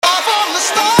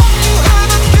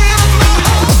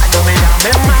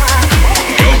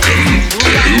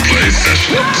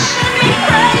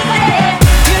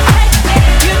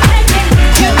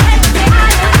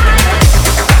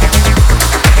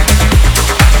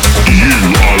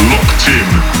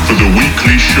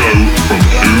show from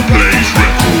Who Plays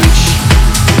Records.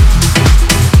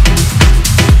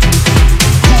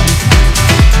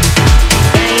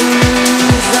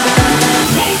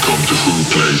 Welcome to Who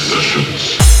Plays Sessions.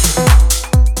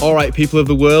 Alright, people of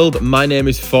the world, my name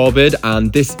is Wh0,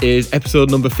 and this is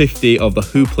episode number 50 of the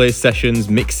Who Plays Sessions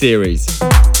mix series.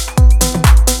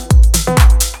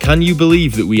 Can you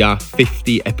believe that we are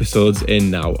 50 episodes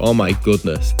in now? Oh my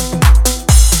goodness.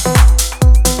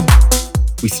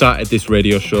 We started this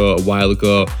radio show a while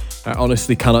ago. I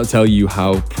honestly cannot tell you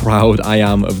how proud I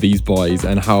am of these boys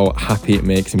and how happy it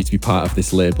makes me to be part of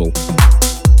this label.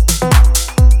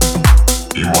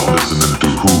 You are listening to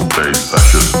Who Plays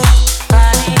Sessions.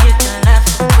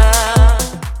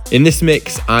 In this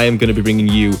mix, I am going to be bringing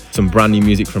you some brand new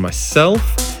music from myself,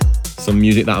 some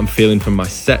music that I'm feeling from my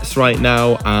sets right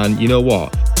now, and you know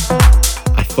what?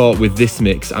 I thought with this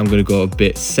mix, I'm going to go a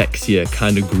bit sexier,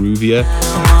 kind of groovier.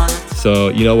 So,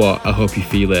 you know what? I hope you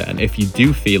feel it. And if you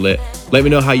do feel it, let me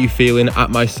know how you're feeling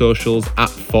at my socials at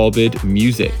Wh0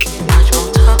 Music.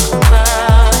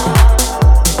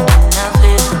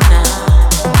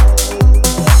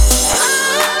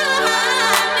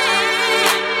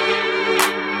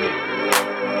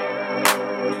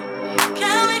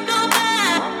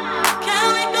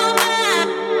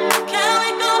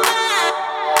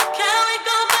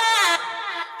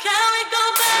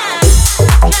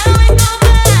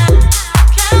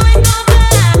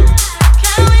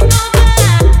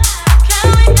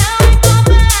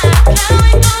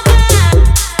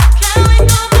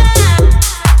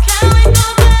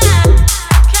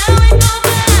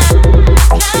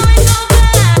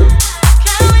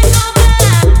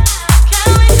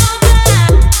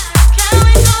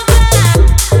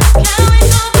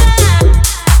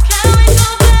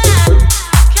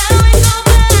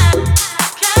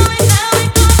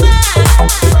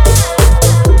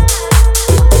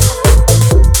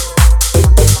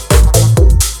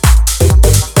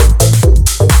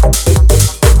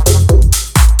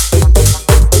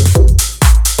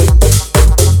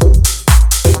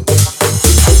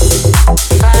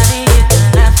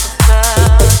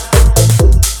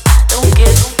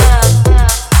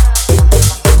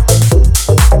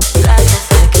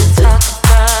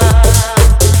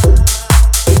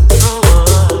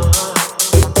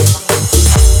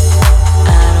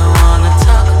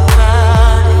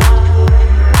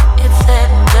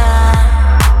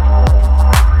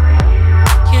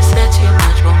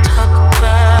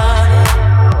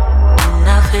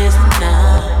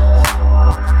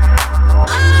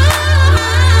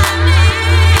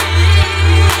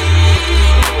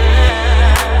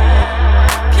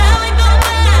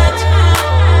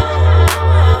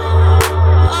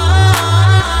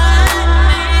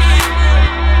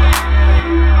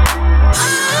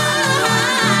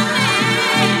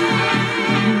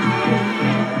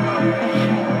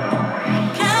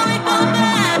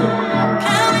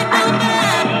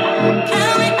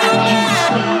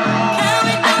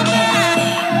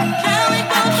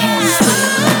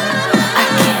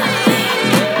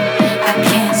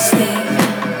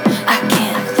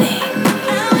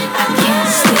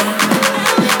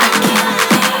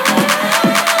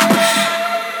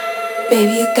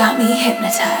 Baby, you got me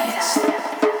hypnotized.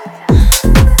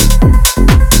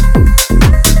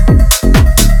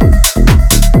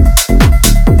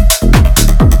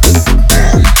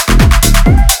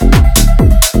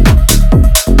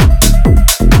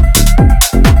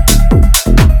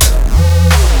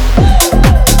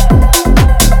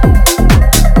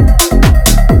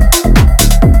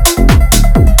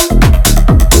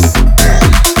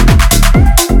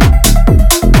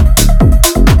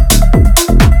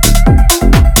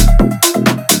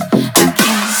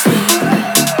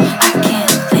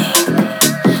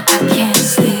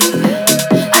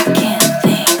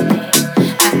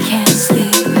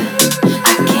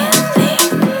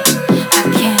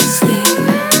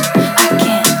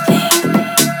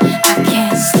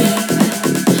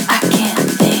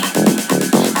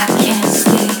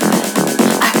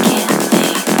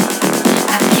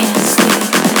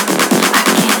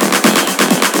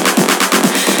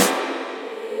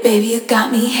 Baby, you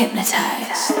got me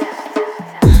hypnotized.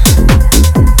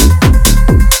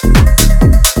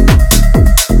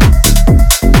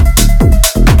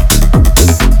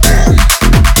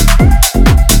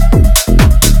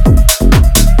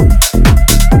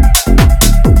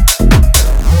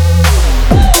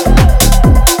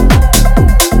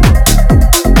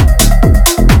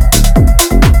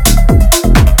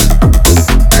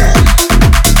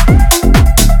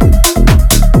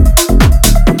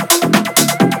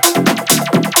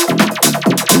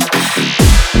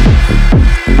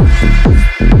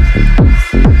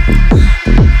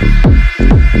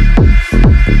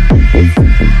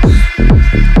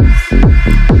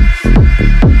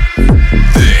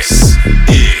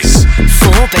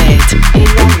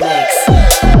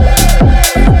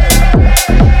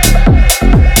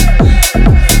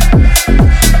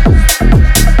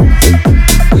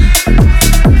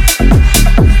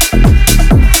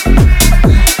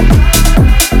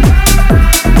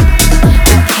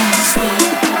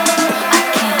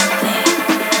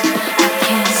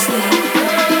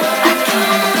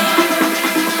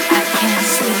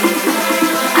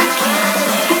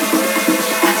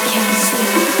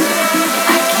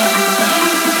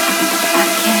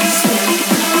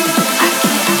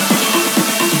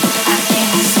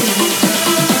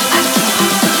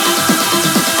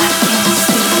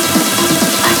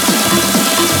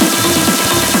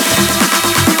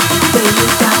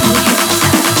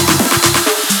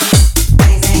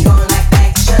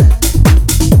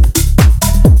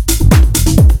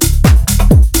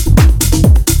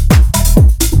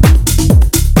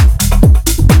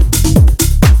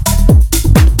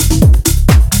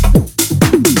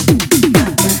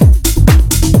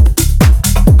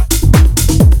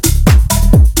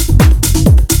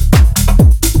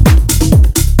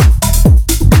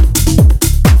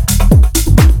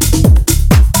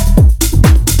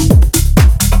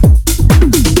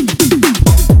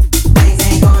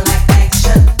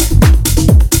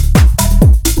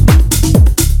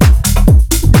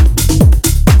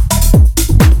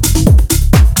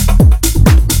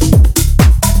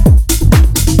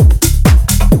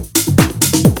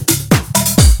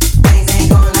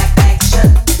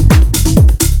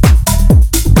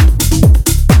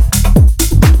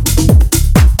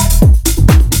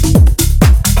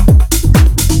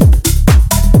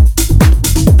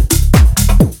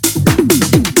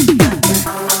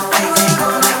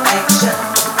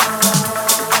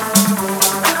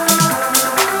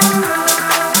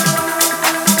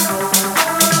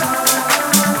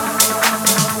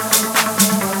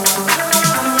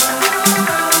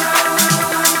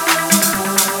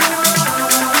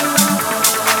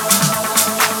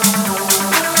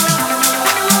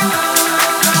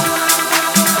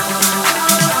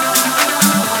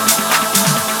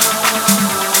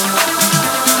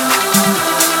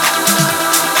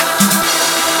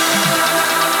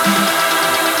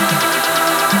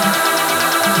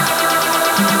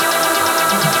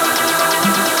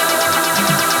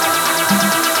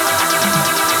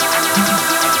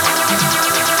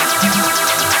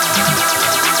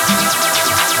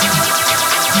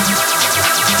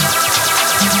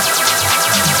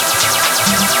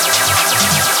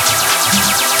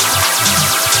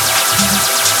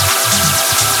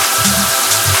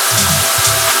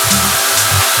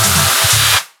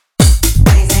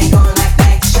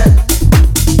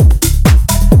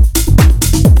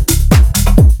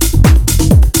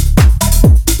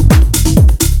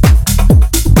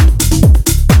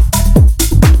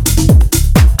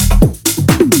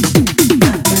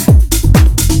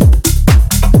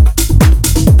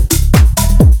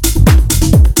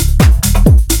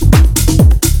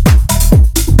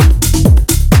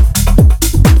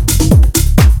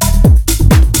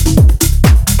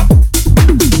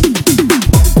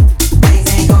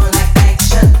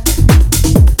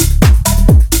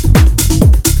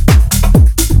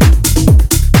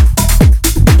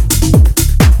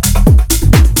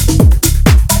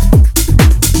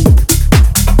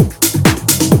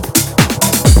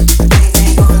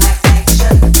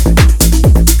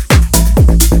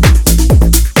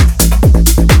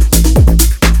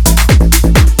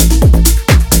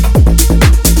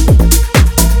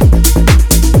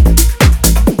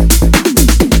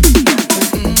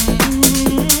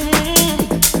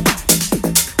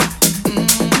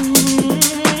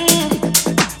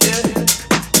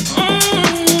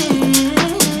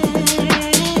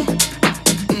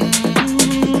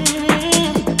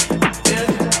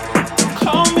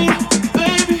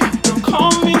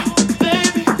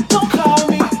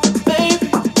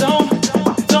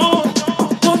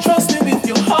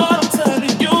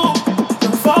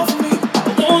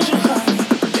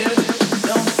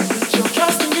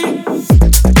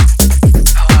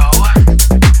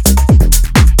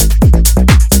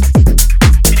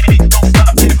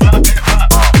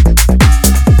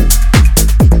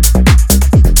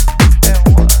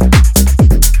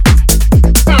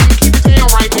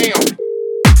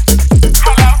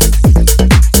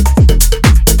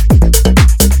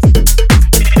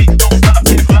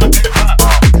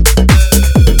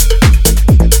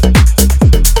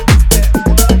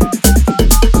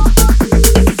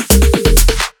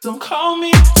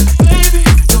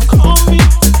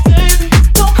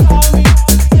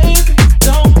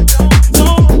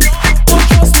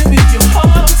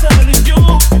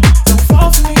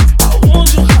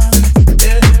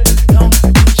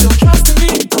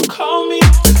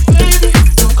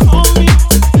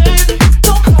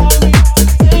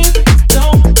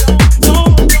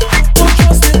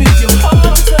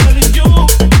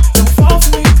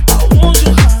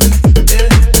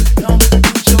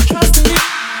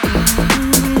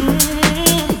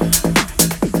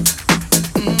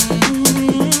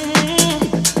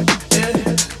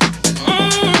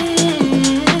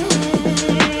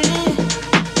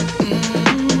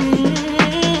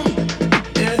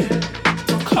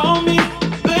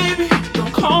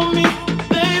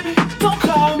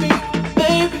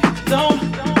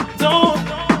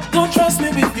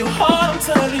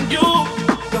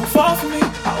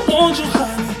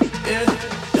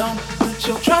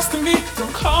 trust in me.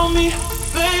 Don't call me,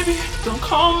 baby. Don't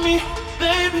call me,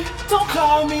 baby. Don't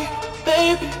call me,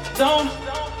 baby. Don't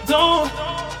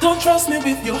trust me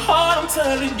with your heart. I'm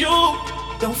telling you.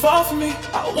 Don't fall for me.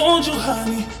 I want you,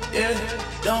 honey. Yeah.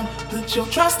 Don't put your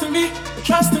trust in me.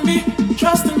 Trust in me.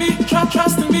 Trust in me.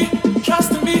 Trust in me.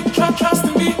 Trust in me. Trust in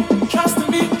me. Trust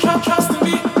in me. Trust in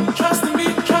me. Trust in me.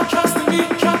 Trust in me.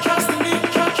 Trust in me.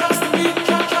 Trust in me. Trust in me.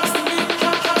 Trust in me.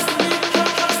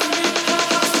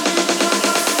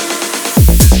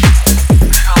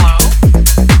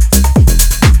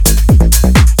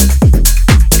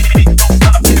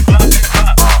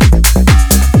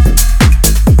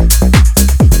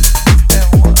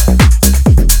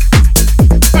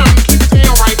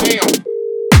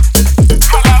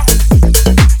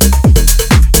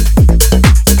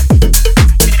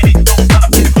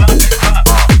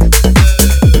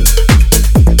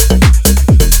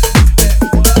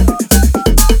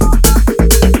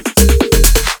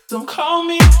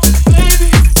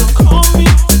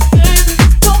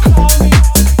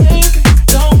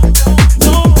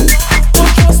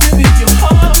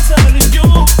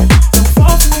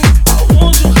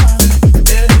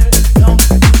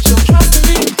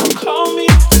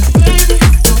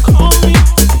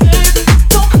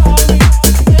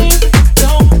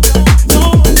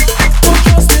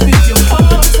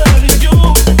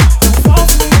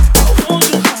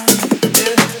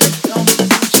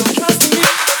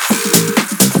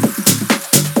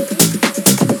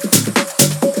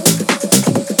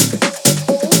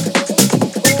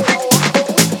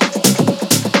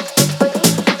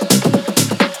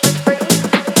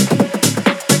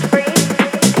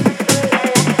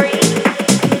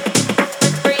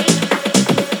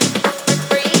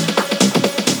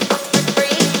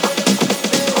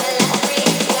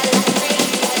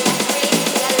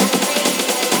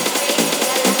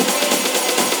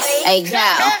 Hey girl,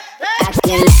 I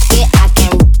can lick it, I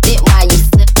can rip it while you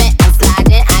slipping and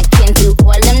sliding. I can do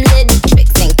all them little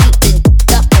tricks and keep the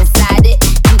dick up inside it.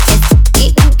 You can suck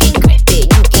it, you can grip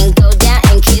it, you can go down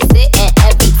and kiss it. And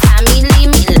every time he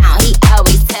leave me alone, he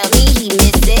always tell me he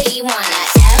miss it. He wanna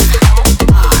F-R-E-A-K,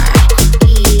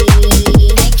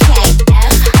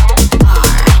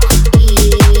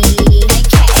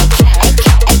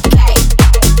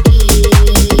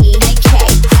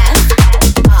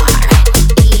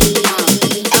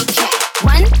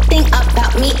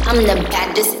 I'm the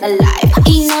baddest alive.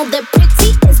 You know the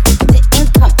prettiest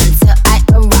didn't come until I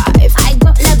arrive. I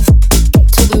don't love get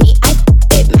to me, I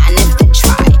it man if they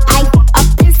try. I got a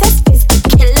princess face, a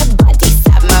killer body,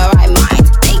 samurai mind.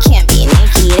 They can't be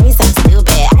Nikki, they so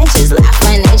stupid. I just laugh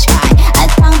when they try. A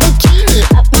thong bikini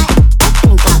up my, I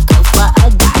think I'll go for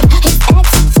a dive. His ex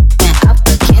went up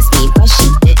against me, but she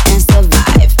didn't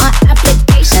survive. On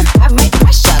applications, I write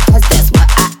pressure, cause that's what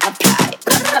I apply.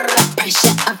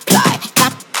 Pressure apply.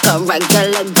 A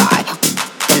regular guy,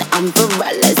 then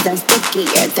umbrellas and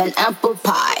stickier than apple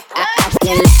pie. I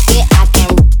can lick it, I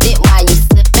can rip it while you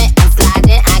slipping and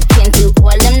sliding. I can do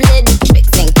all them little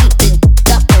tricks and keep the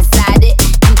dick up inside it.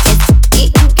 You can suck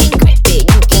it, you can grip it,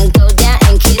 you can go down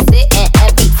and kiss it. And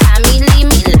every time he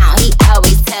leave me alone, he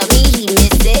always tell me he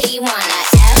miss it. He wanna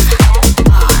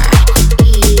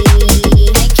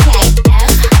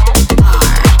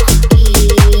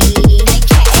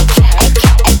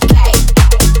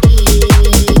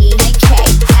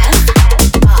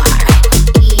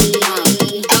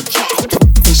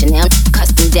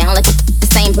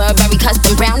Burberry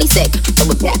custom brownie sick. Throw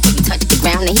it back when you touch the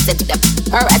ground. And he said to the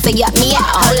her, I say, yup, me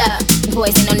out. Hold up.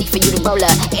 Boys, ain't no need for you to roll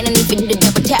up. Ain't no need for you to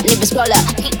double tap, nigga scroll up.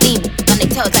 Keep these on their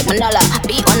toes like Manola.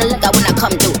 Be on the lookout when I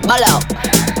come through. Bolo.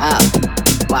 Oh,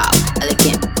 wow.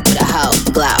 Elegant with a hoe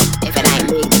glow. If it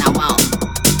ain't big, then I won't.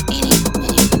 Any,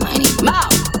 more.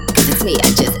 Cause it's me,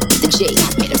 I just the G.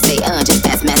 Made him say, just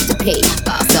ask Master P.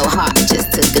 Ball so hard, I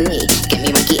just took a knee. Get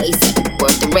me Ricky ASAP,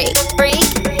 worth the rate. Freak.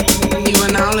 You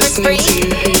are now listening to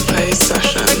Wh0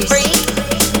 Sessions.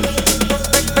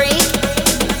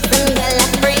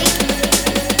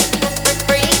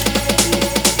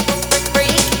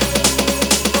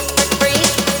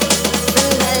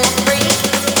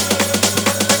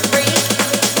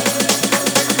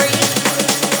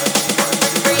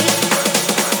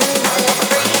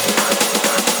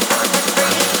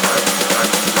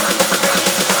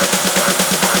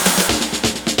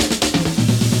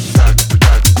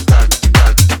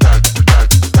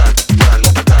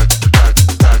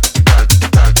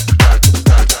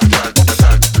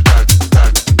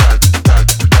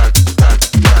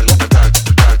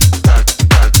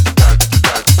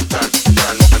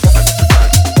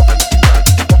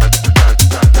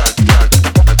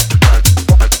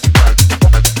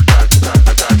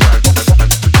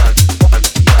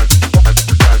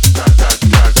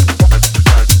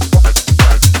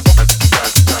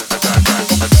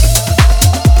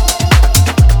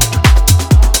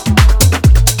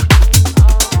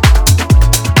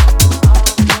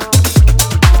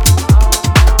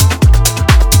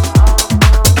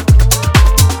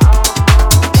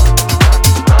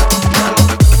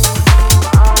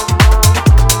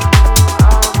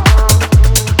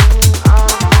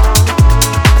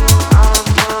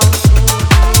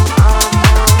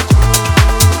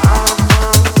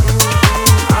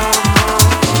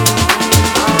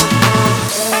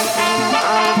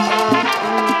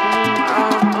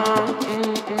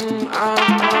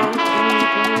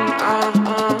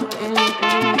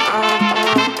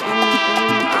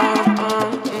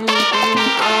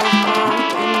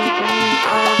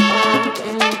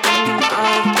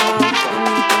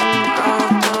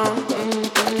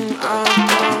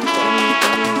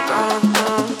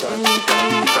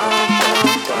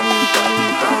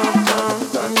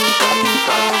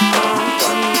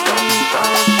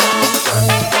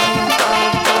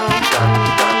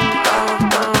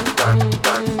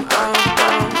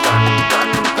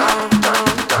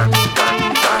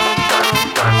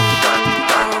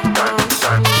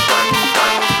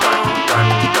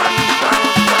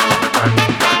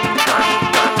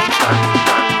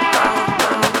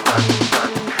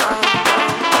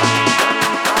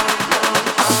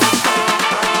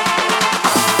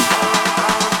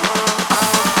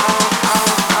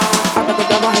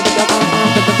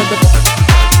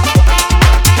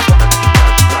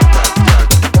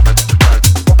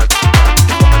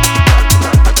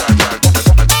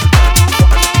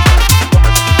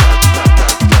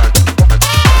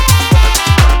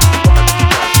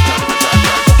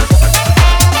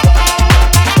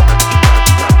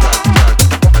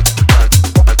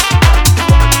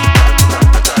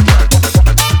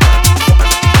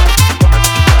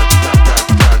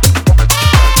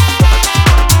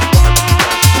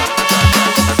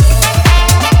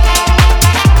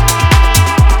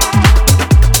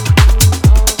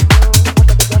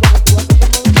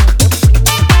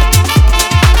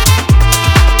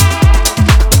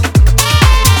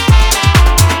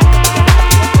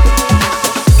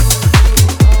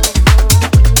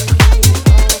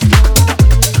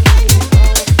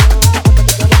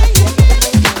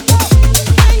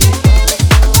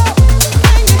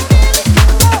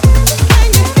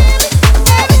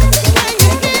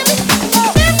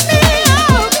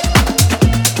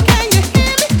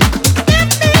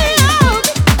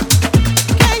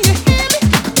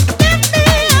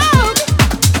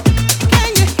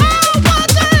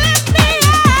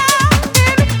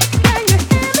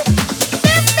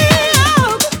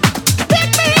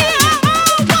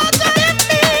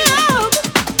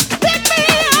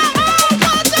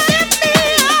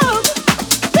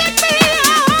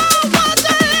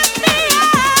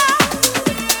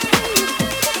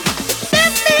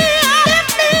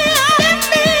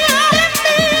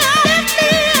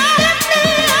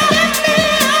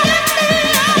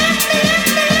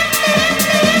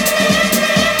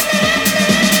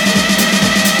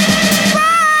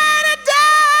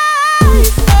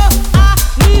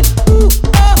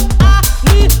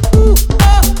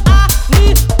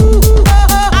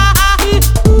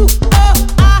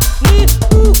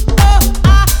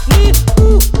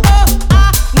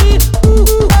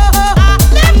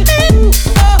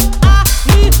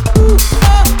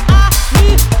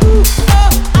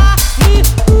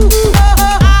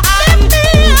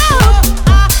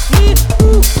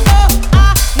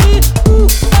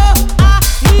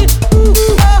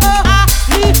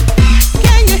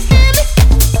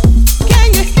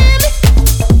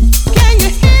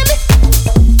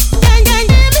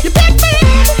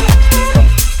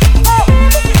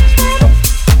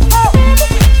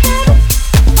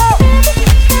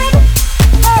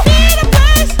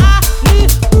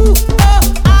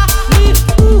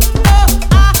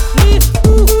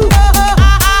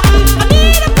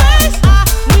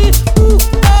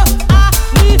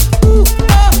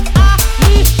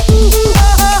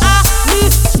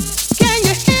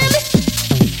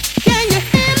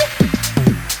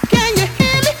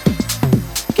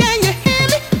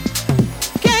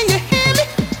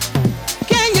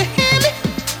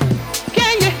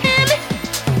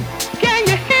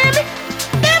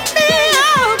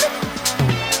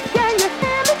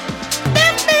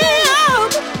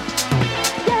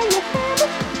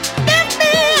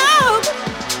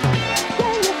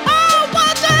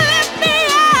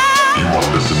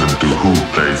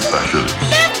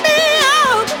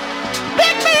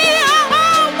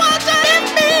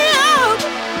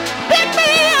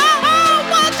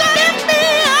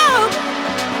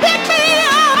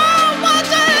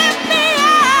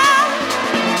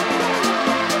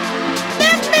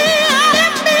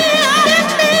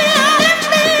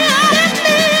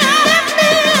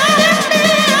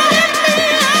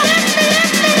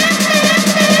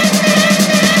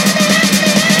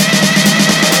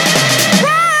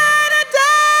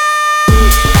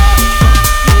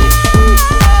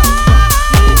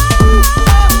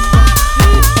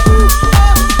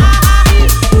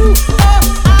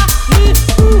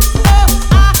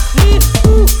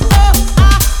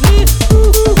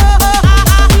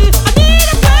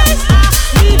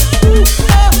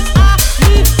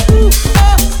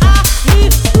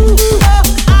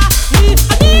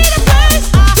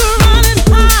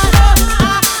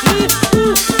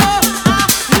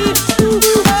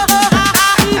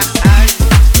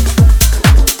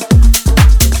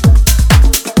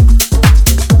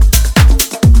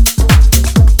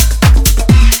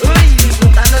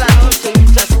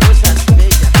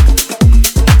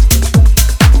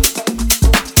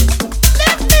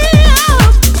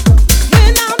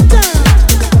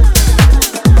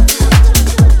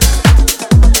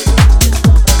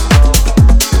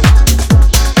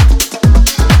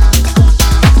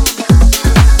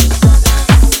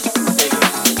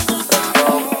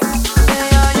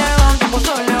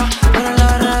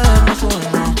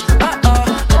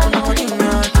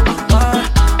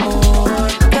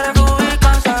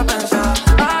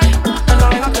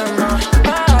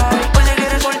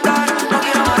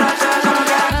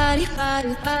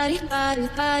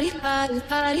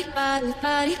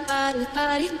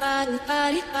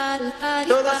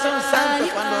 Todos son santos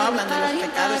cuando hablan de los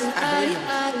pecados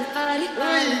ajenos.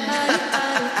 Uy.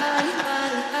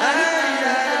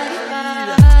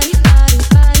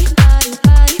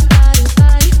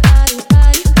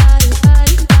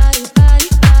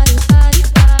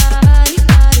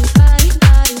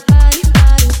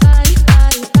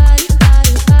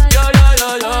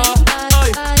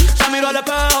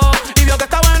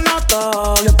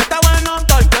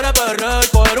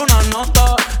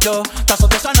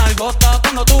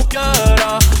 Cuando tú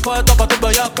quieras, puesto pa' tu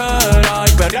bellaquera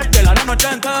y perrearte la noche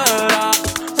entera.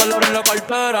 Solo abrir la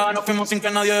cartera, nos fuimos sin que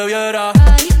nadie viera.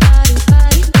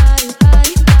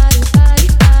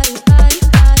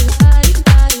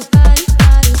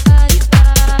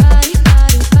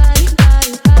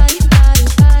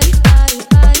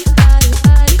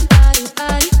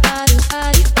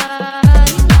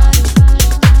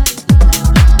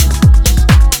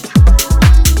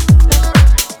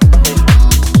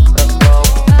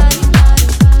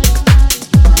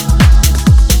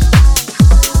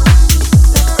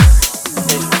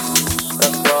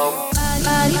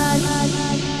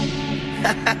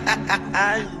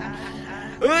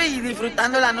 Uy,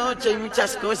 disfrutando la noche y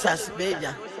muchas cosas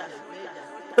bellas.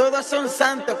 Todos son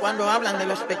santos cuando hablan de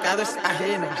los pecados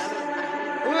ajenos.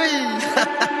 Uy.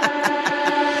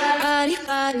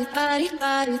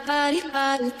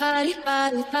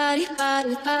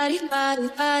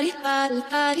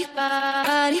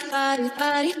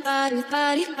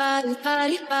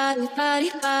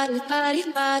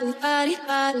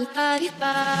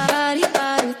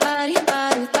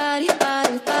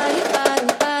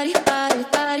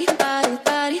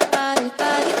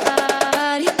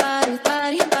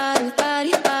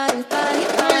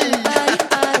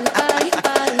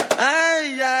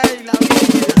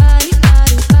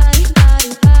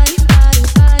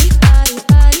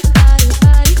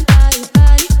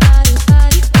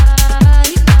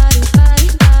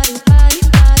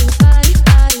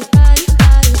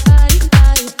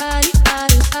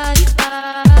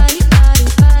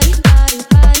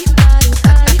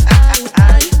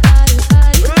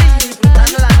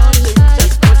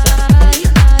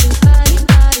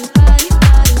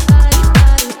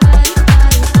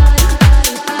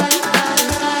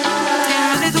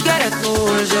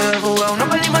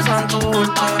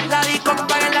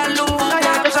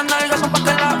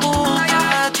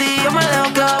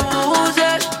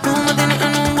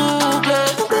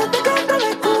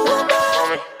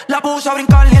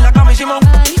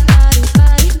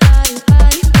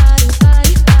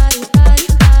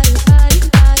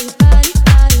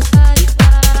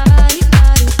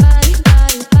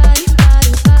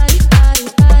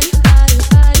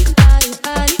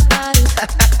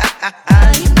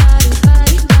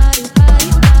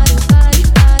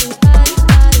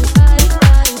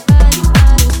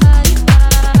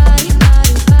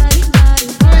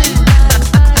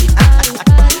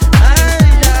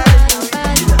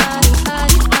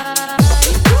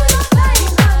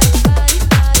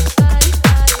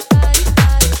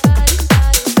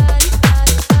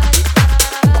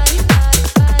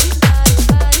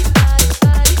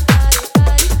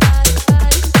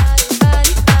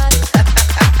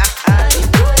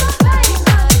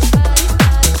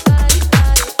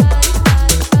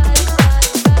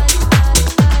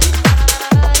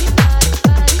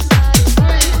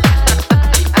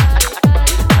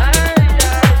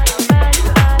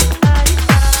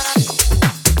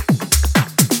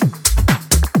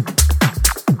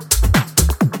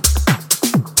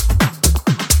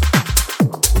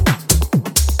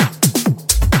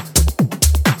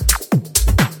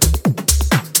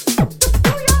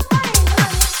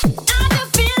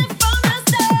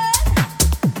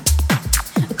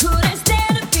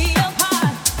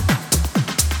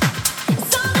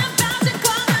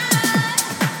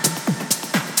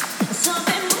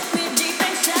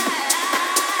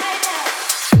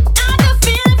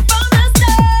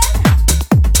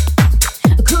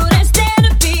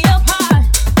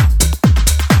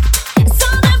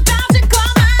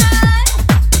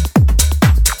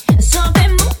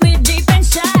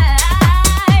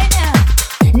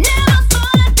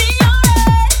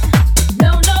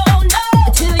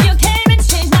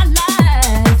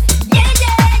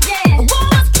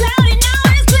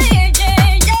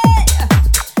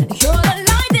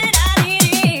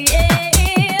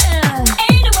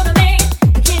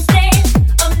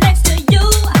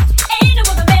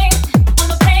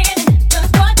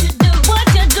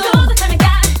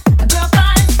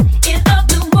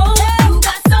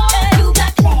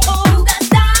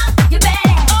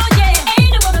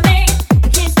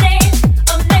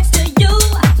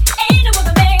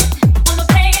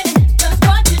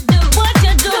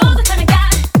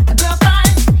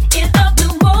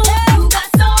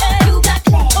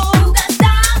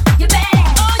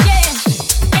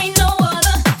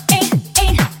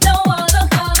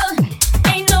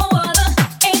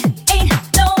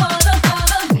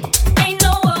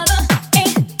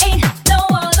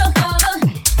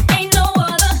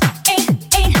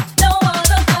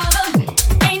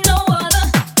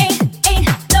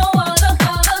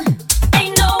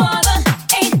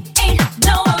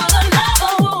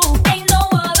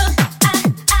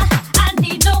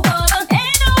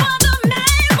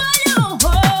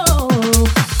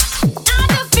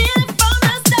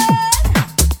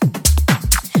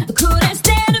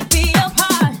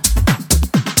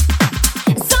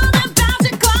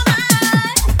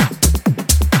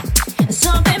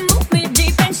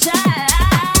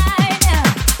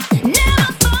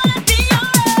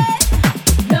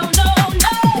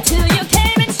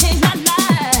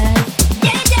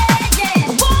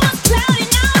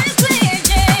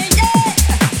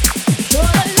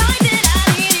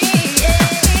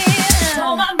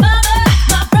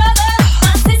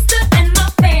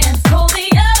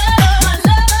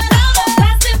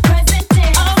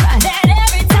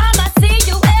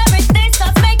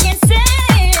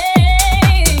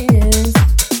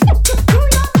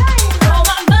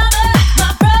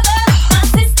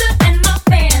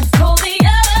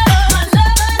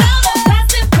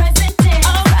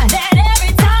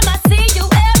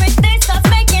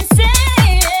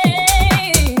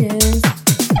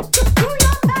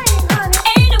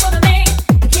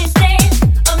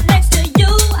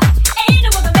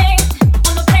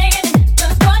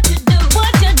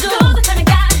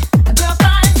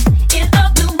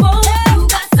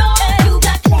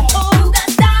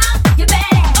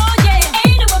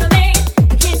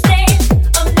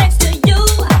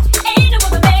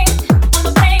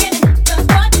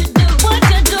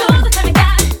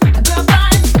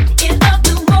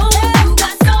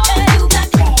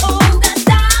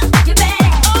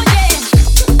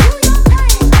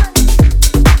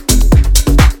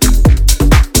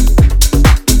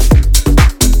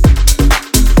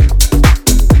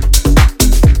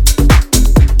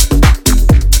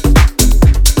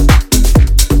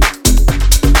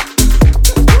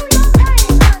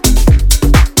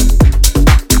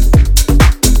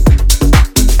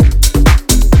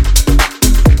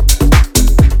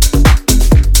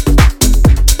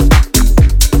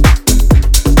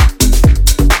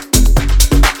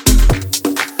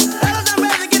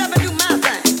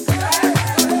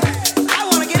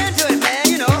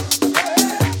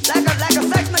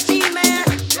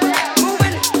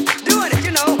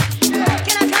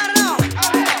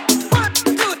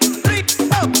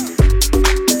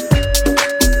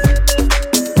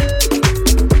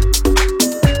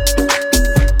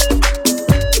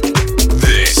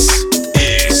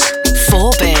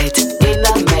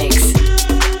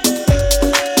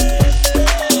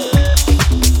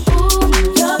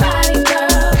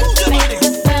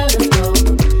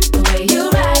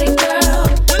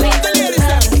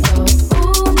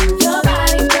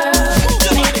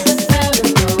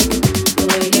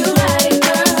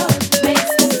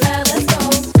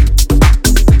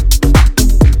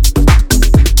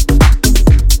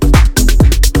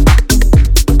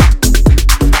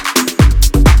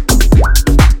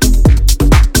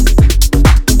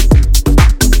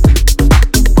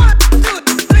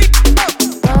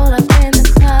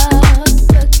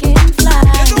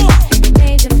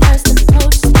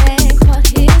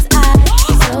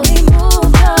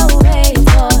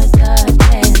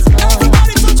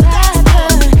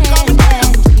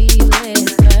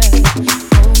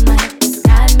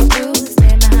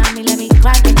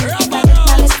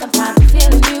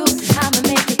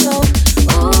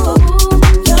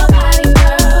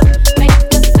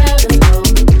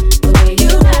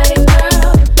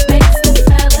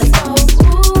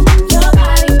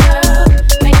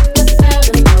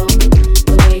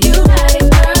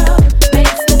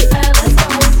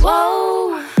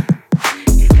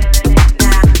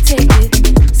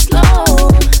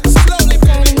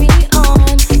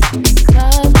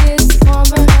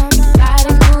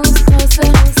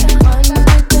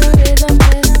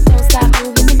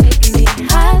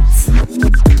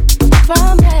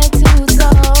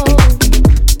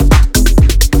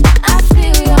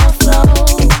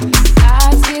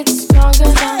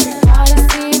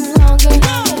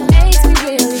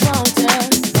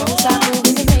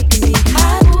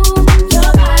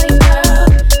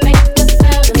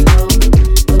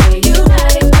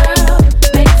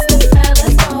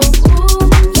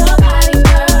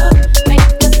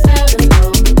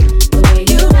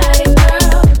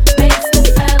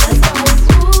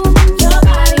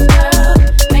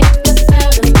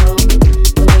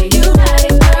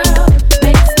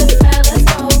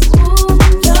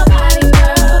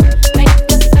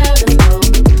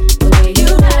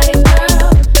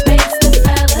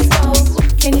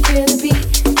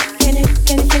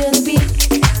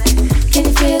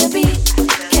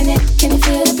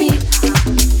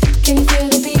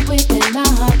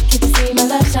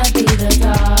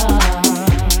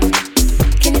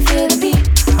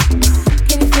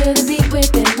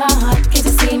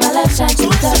 sunshine to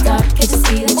the dark. Can't you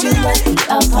see that you must be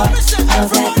a part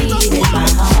of that beat in my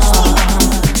heart?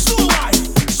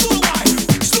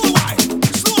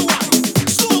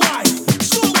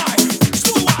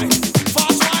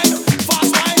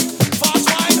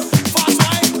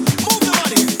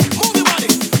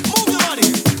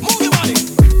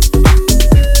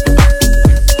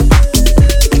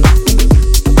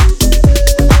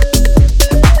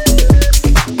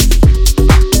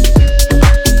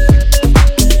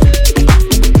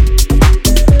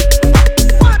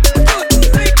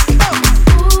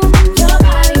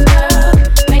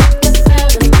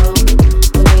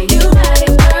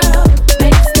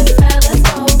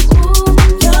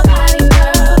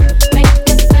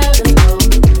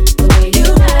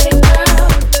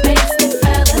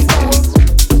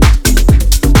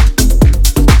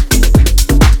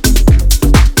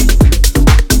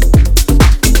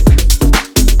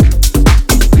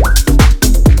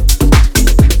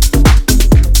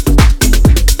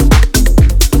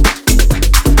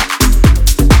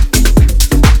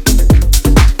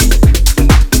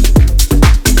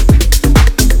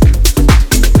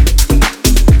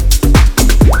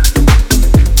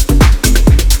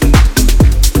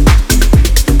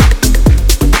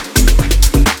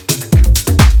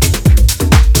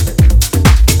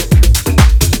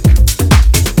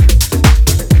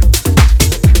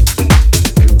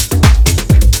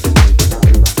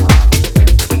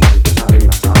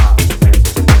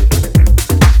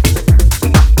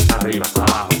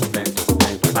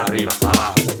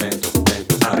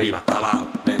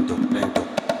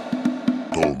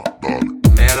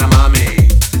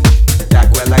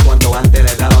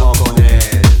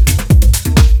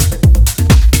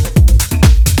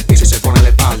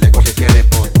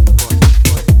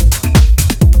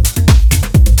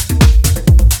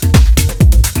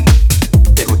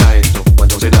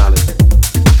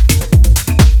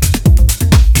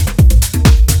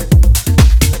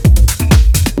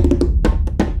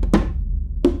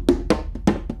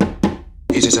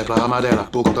 madera,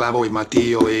 poco clavo y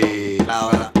martillo y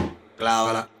clávala,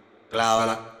 clávala,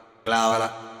 clávala,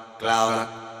 clávala, clávala,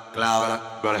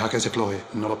 clávala. Pero deja que se floje,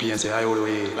 no lo piense, hay oro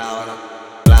y clávala,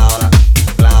 clávala,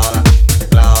 clávala,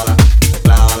 clávala,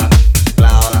 clávala,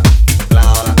 clávala,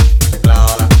 clávala,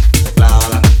 clávala,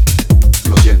 clávala.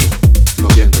 Lo siento, lo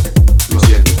siento, lo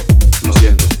siento, lo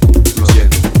siento, lo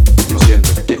siento, lo siento.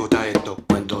 ¿Te gusta esto?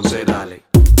 Pues entonces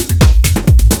dale.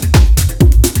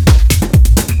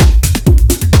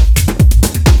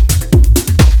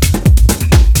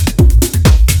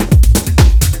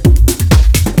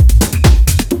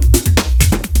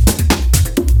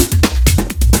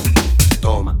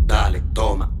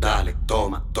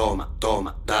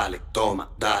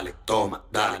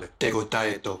 ¿Te gusta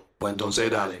esto? Pues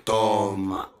entonces dale.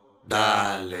 Toma,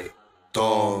 dale,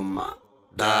 toma,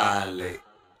 dale,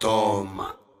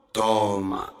 toma,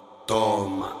 toma,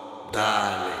 toma,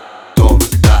 dale. Toma,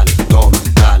 dale, toma,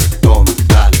 dale, toma,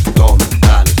 dale, toma,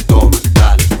 dale, toma,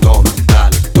 dale, toma,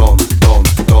 dale, toma,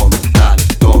 toma, toma, dale,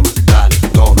 toma, dale,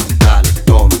 toma, dale,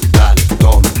 toma, dale,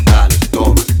 toma, dale,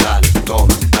 toma, dale,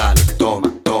 toma, dale, toma,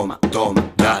 toma, toma,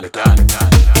 dale, dale,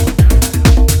 dale.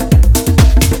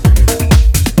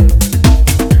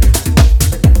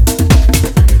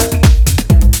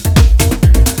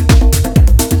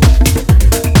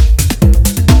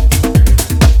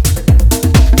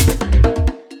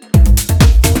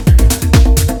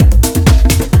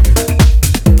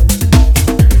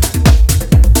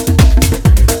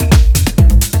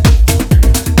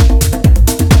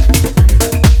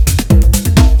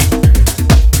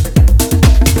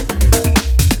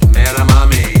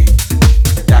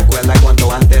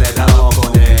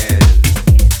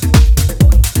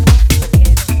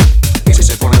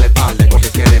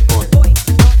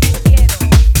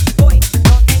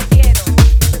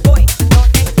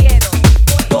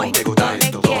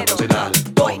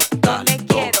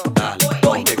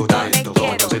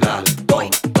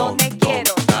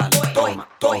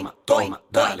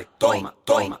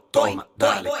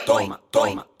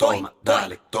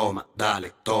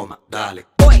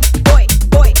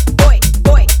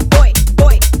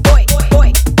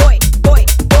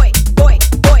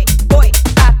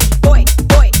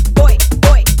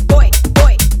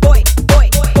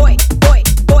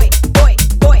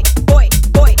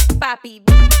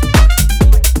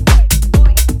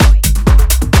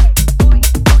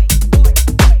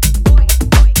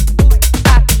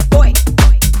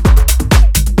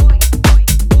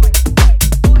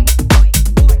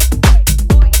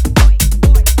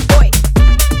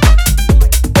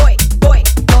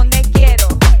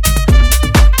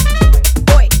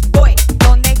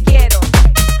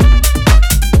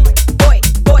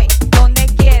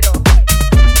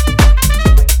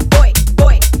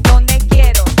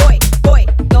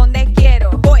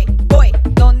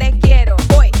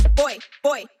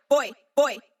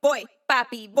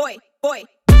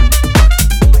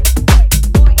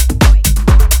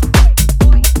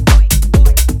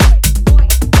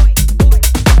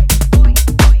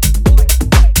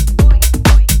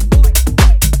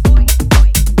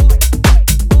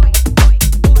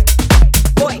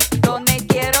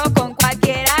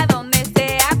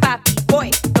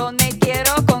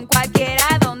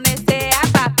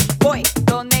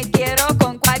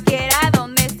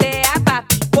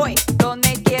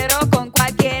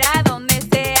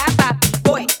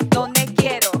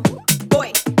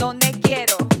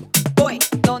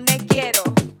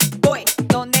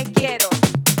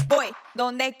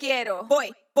 donde quiero,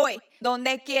 voy,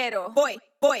 donde quiero, voy,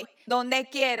 donde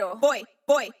quiero, voy,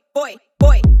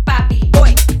 papi,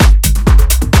 voy.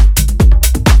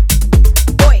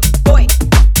 Voy.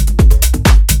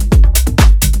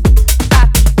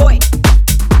 Papi, voy.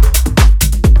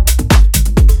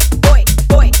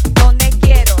 Voy, donde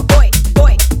quiero, voy,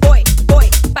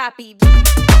 papi.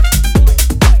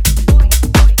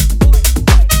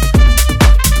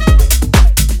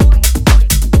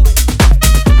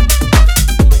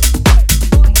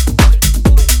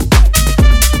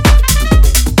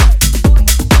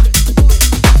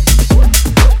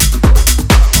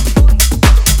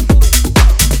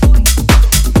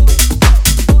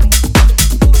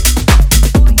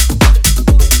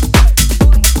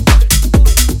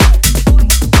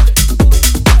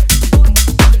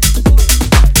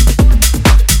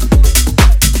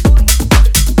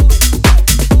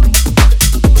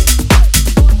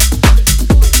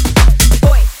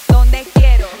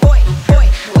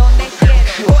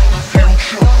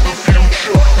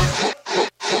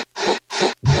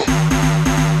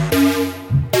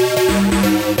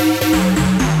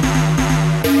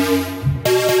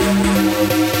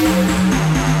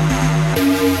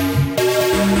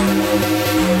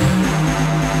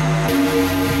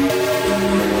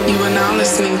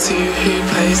 Listening to Who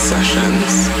Plays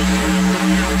Sessions.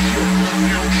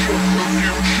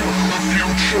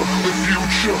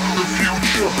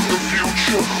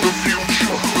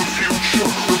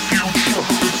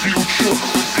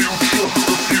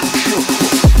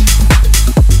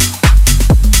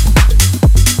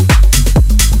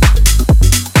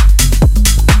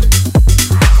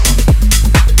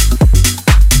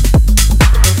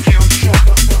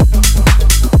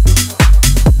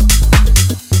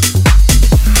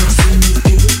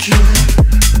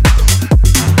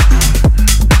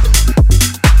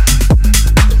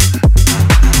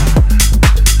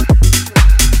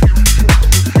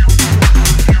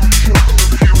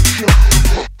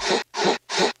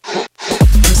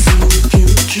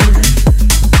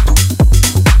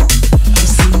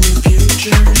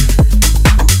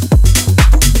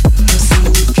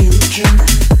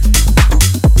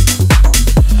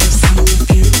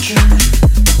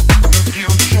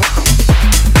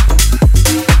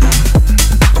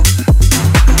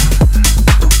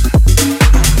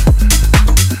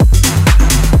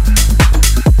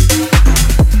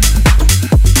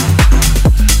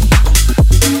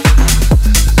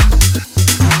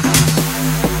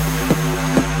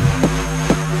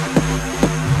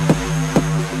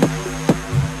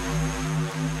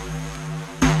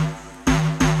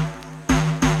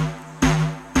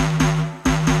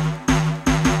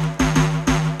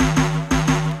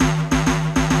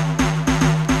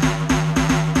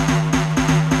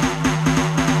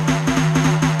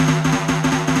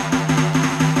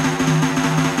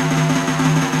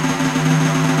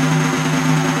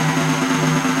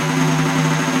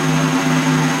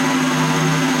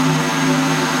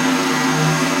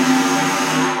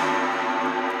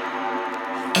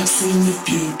 I've seen the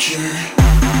future.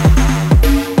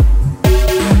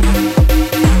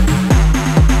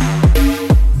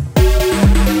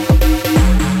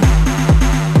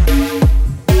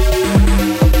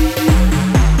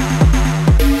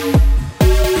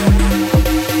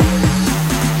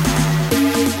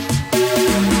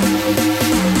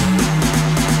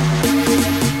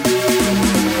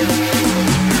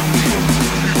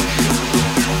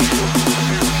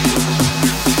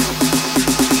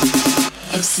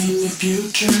 I've seen the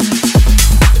future.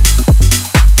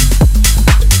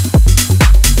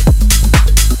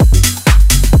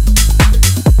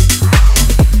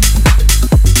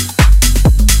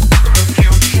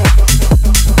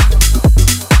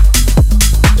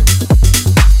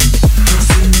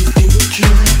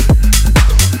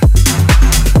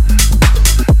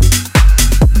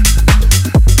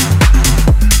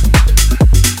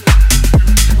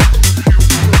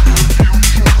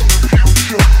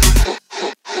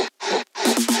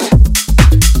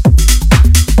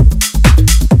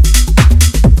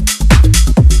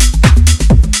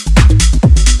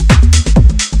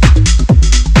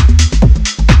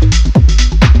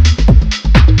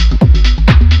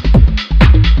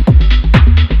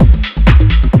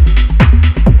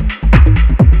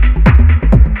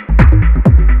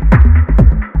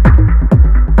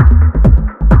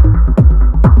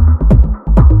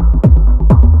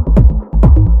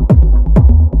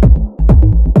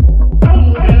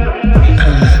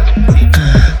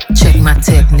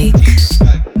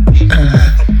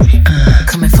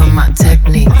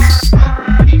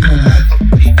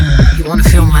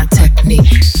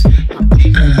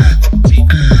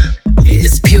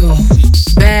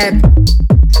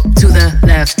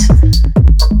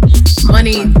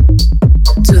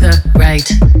 right.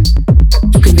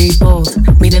 You can be both,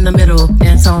 meet in the middle,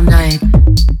 dance all night.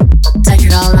 Take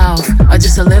it all off, or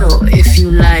just a little if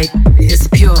you like. It's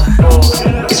pure.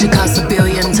 It should cost $1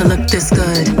 billion to look this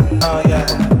good.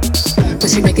 But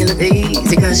she make it look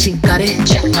easy cause she got it.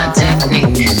 Check my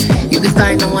technique. You can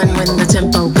find the one when the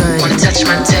tempo good. Wanna touch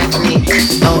my technique.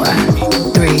 4,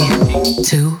 3,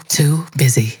 2, too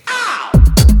busy.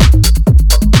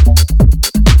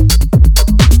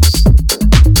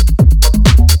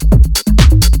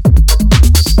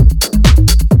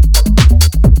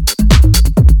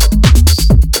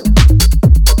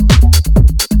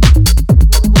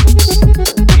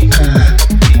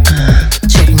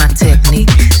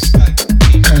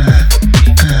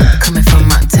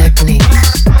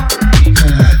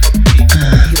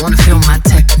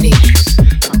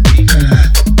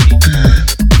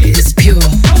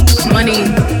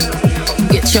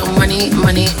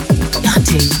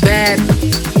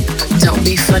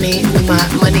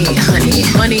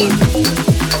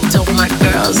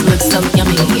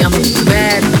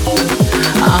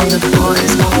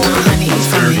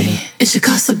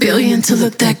 To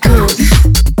look that good,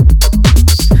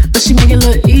 but she make it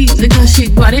look easy cause she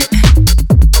got it.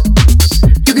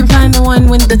 You can find the one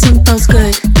when the tempo's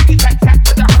good.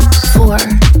 4,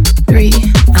 3,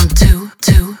 I'm too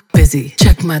busy.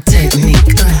 Check my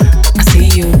technique. I see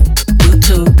you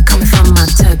too, coming from my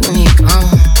technique.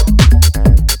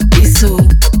 These two,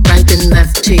 right and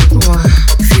left cheek.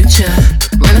 Future,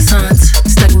 Renaissance,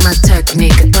 study my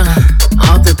technique.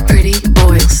 All the pretty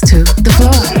boys to the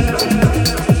floor.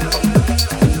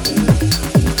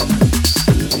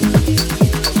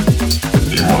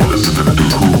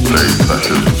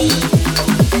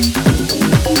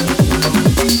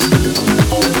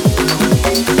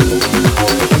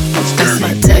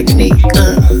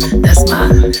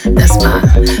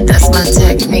 That's my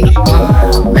technique.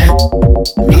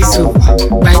 These two,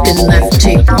 right and left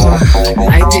cheek.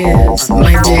 Ideas,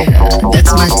 my dear,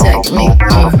 that's my technique.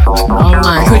 All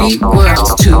my pretty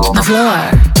girls to the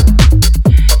floor.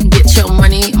 Get your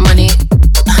money, honey.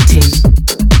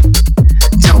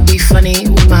 Don't be funny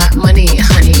with my money,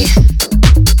 honey.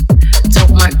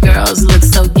 Don't my girls look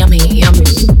so yummy.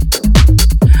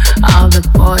 All the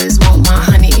boys want my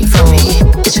honey from me.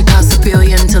 It should cost $1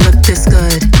 billion to look this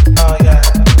good.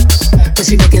 But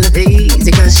she make it look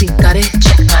easy cause she got it.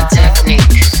 Check my technique.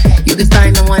 You can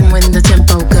find the one when the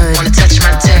tempo good. Wanna touch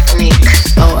my technique.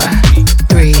 4,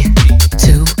 3,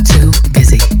 2, too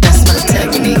busy. That's my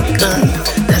technique.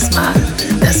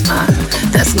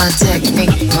 That's my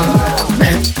technique.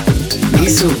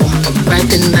 These two, right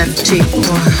and left cheek.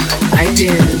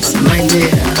 Ideas, my dear,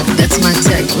 that's my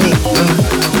technique.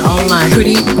 All my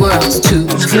pretty girls to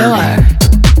the floor.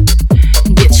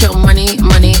 Get your money,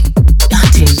 honey.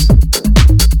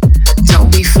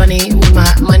 Don't be funny with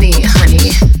my money,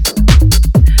 honey.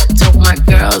 Don't my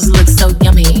girls look so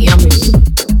yummy.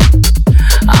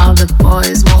 All the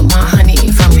boys want my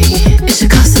honey from me. It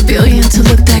should cost $1 billion to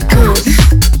look that good.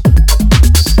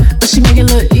 But she make it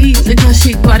look easy cause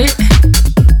she got it.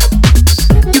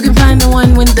 You can find the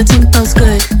one when the tempo's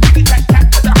good.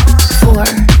 4,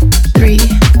 3,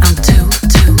 I'm too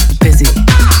busy.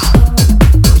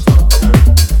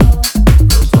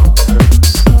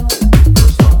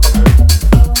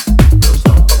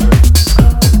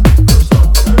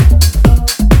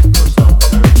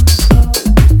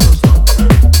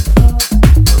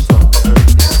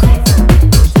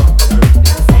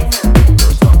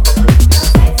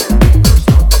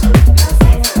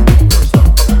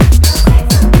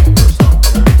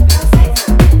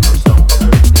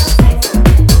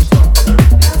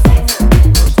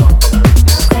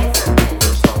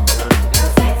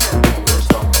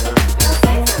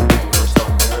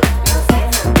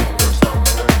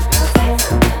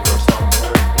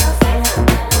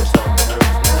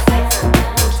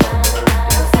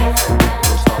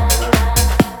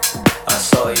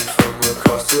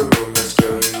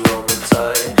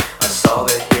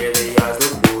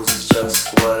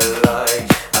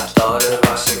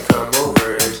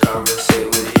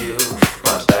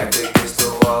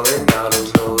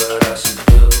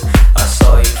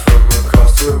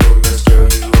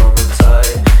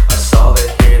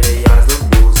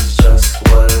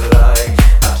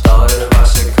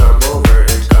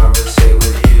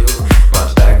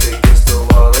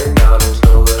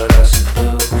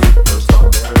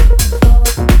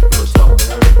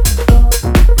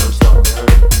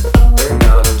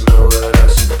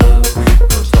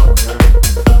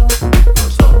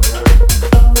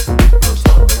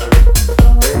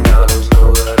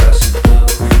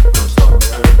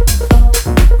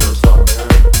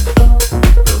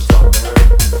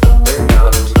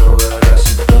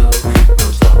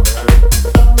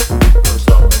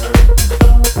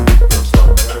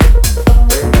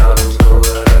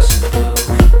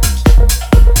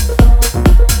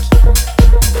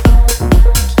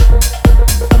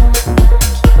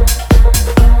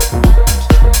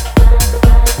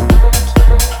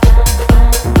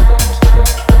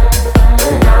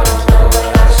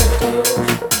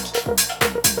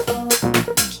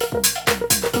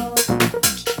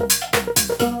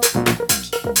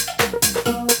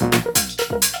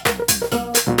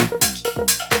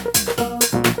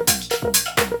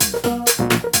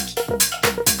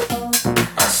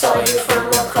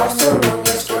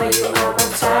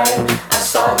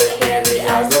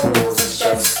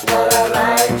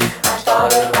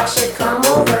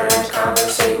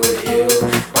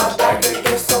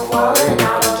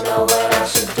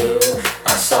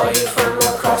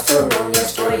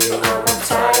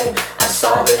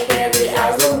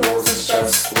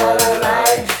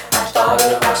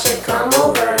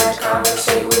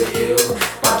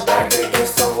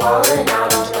 wall and I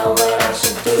don't know what I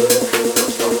should do.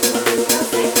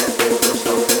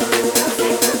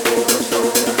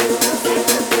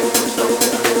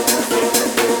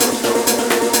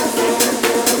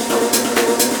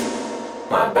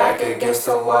 My back against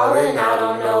the wall and I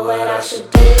don't know what I should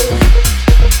do.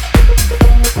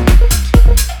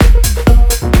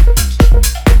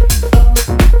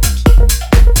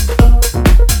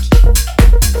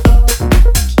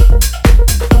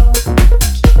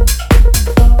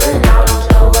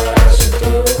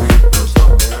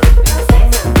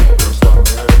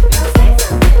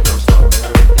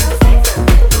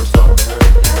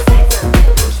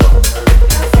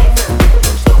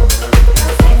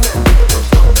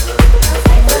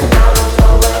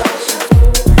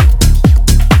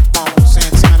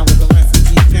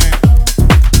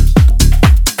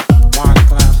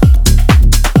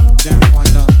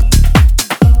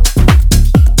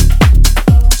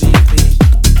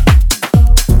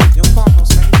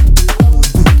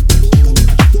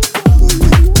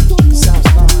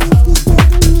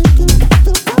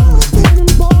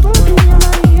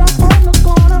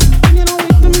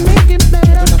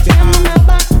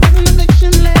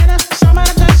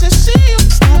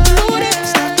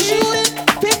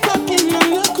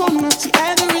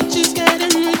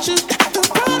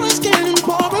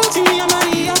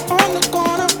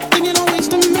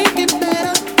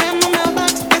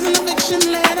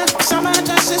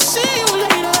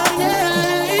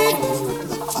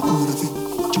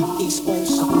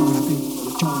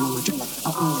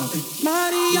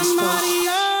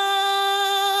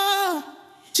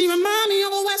 She remind me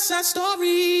of a West Side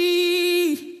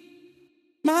Story.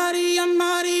 Maria,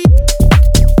 Maria.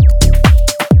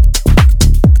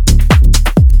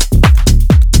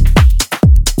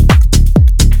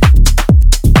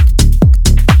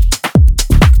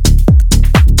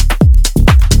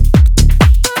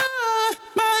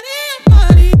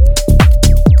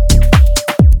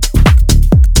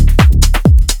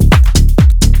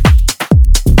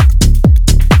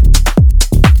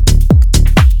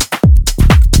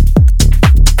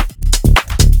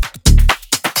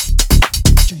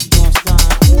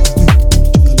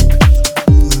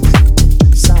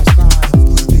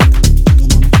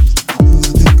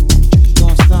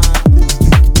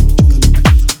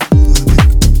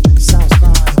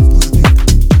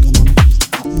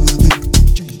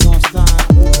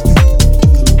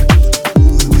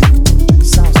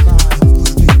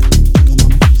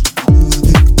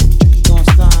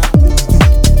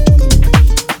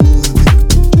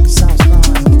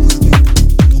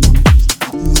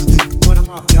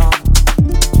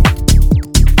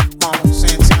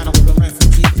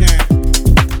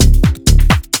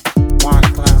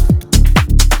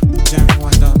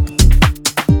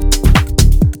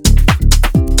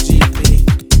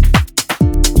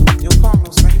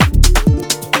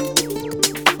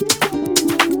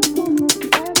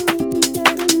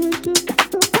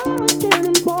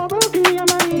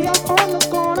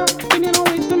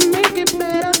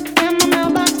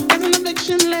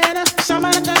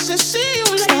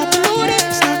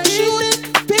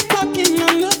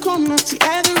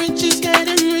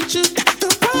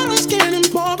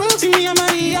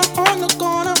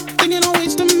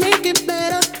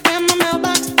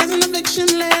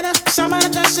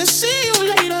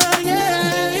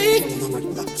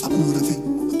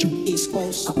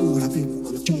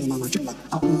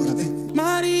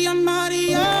 Maria,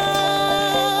 Maria.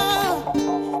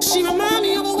 She remind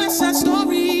me of a West Side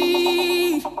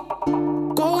Story.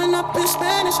 Growing up in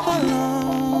Spanish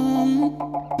Harlem.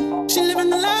 She living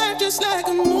the life just like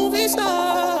a movie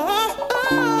star.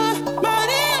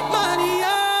 Maria,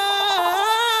 Maria.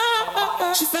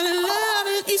 She fell in love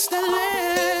in East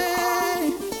LA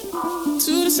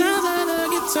to the sounds of the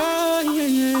guitar, yeah,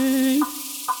 yeah.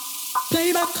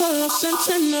 Played by Carlos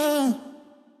Santana.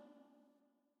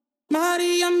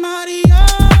 Maria, Maria.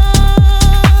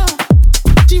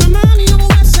 She remind me of a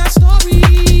West Side Story.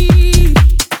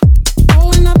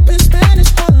 Growing up in Spanish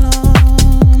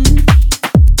Harlem.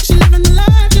 She living the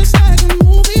life just like a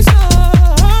movie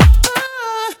star.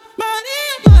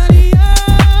 Maria, Maria.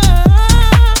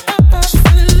 She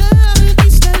fell in love in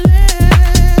East LA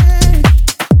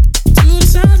to the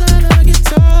sounds of the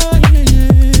guitar, yeah,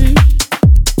 yeah.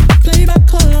 Played by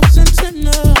Carlos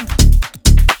Santana.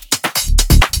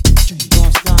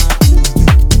 Don't stop.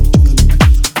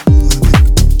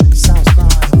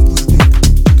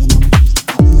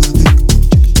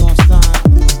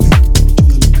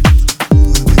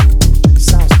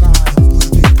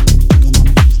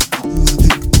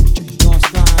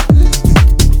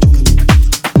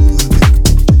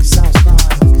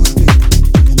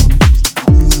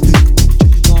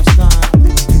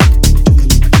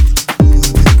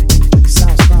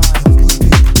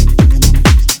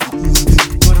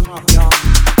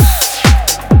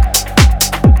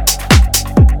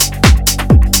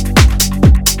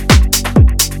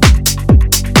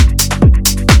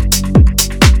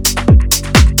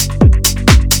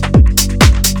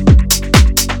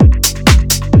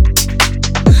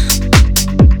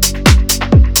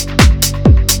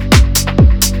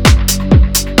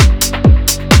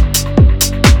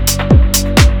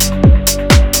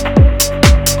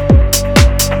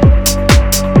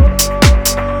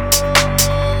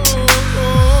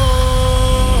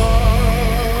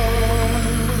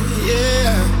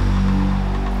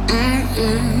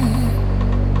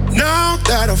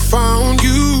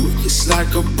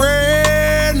 like a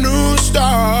brand new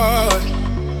start.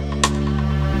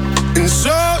 And so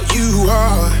you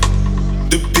are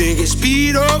the biggest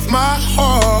beat of my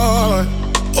heart.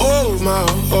 Oh my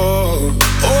heart,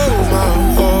 oh my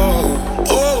heart,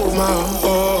 oh my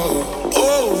heart,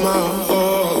 oh my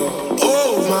heart,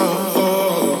 oh my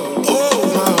heart, oh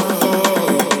my heart,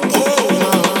 oh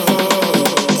my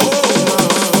heart.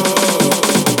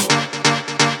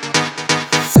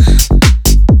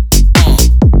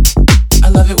 I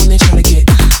love it when they try to get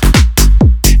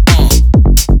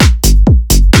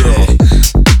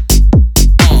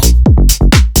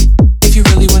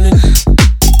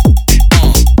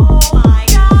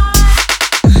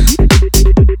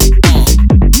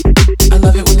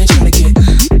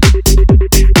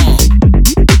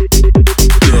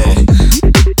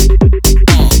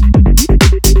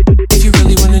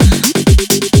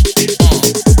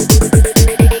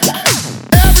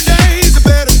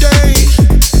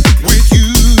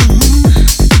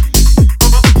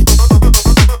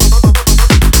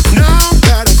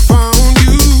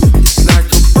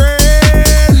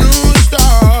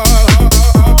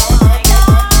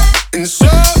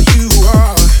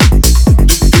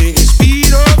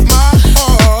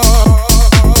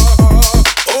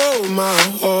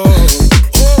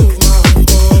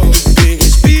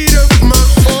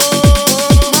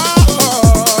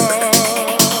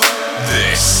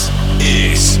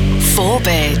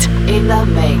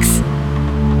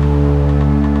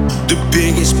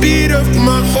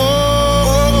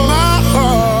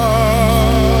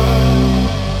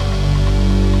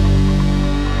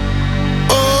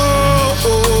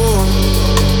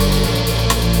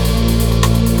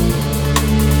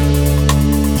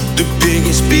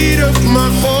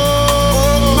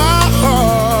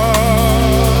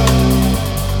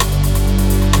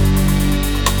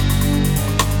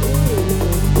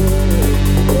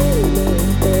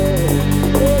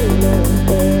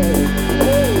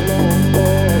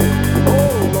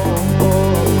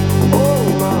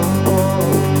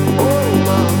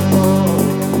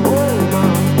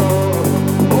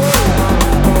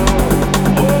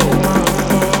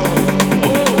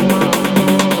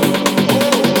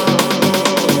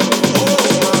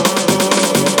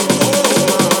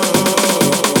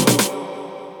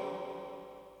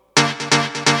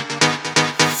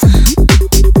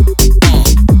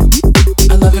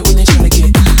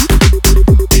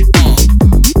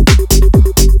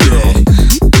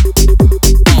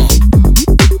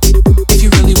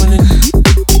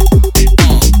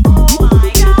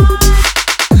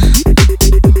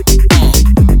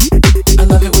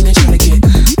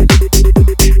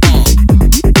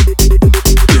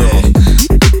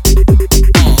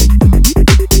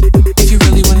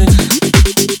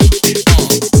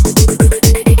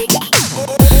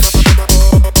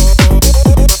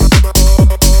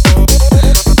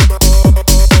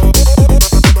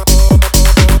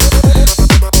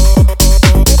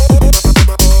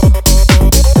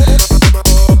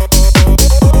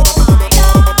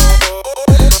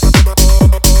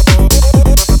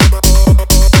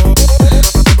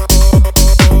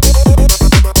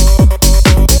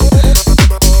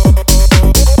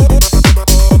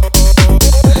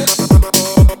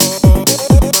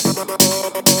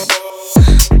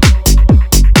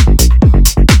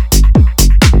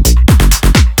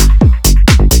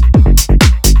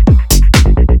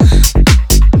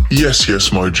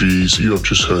Yes, my G's, you have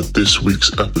just heard this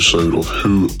week's episode of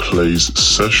Who Plays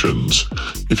Sessions.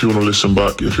 If you want to listen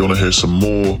back, if you want to hear some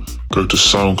more, go to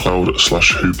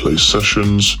SoundCloud/Who Plays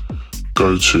Sessions,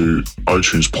 go to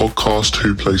iTunes Podcast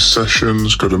Who Plays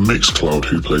Sessions, go to Mixcloud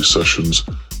Who Plays Sessions,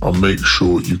 and make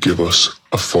sure you give us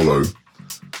a follow.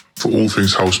 For all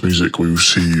things house music, we will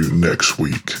see you next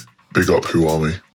week. Big up Who Army.